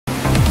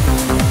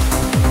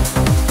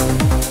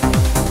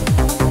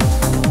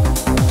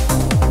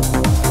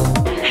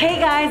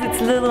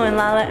Lulu and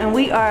Lala, and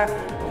we are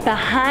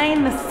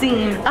behind the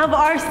scenes of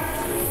our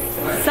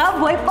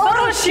Subway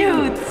photo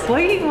shoot.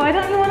 Why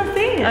don't you want to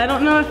say it? I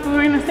don't know if we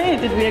were going to say it.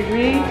 Did we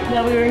agree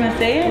that we were going to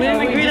say it? We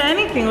didn't agree to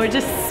anything. We're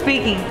just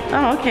speaking.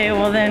 Oh, okay.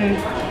 Well then,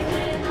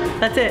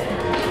 that's it.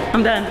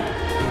 I'm done.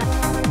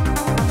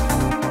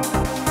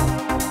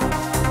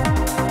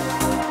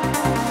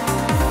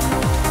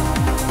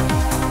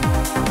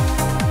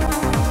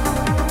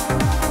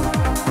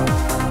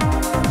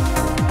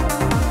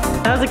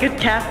 That was a good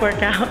calf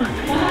workout.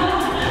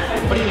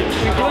 We're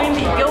doing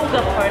the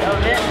yoga part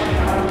of it,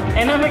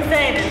 and I'm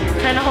excited.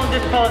 Trying to hold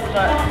this pose,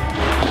 but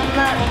I'm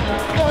not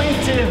going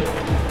to.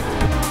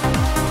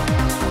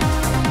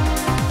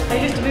 I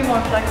used to be more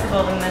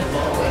flexible than this.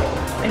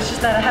 It's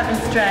just that I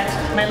haven't stretched.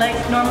 My legs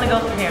normally go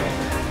through here,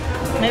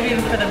 maybe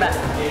even further back.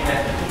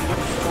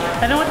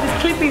 I don't want these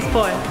clippies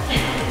for.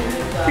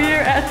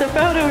 We're at the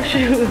photo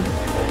shoot.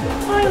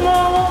 Hi,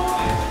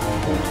 Lala.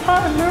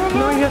 Hi, Lulu.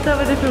 No, you have to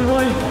have a different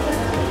voice.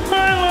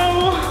 Hi,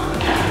 Lala.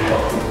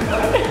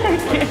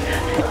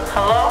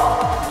 Hello?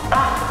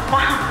 Oh,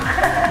 wow.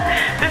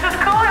 This is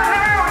cool. I've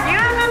never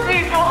used this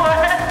before.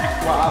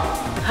 Wow.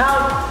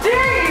 How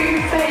dare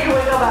you say you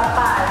wake up at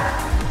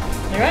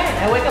 5? You're right.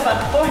 I wake up at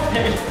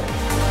 4:30.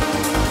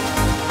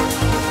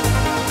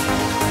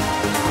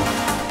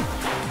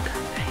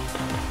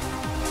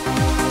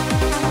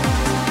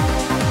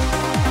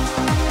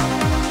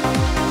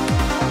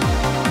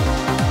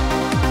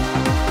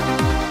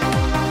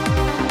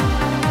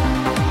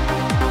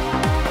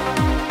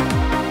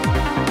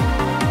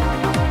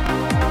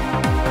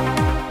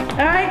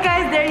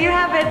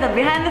 The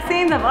behind the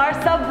scenes of our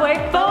Subway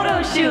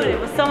photo shoot. It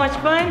was so much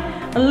fun,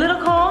 a little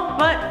cold,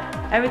 but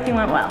everything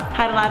went well.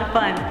 Had a lot of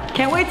fun.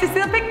 Can't wait to see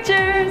the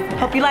pictures.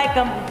 Hope you like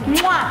them.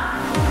 Mwah!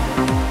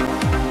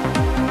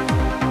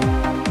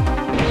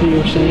 So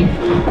you're saying?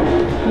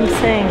 I'm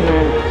saying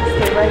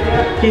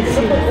that you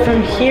see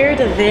from here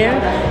to there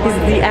is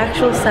the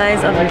actual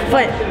size of your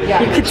foot.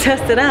 You can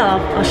test it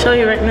out. I'll show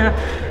you right now.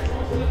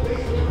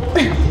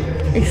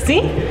 You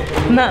see?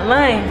 I'm not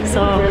lying.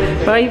 So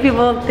for all you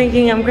people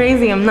thinking I'm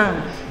crazy, I'm not.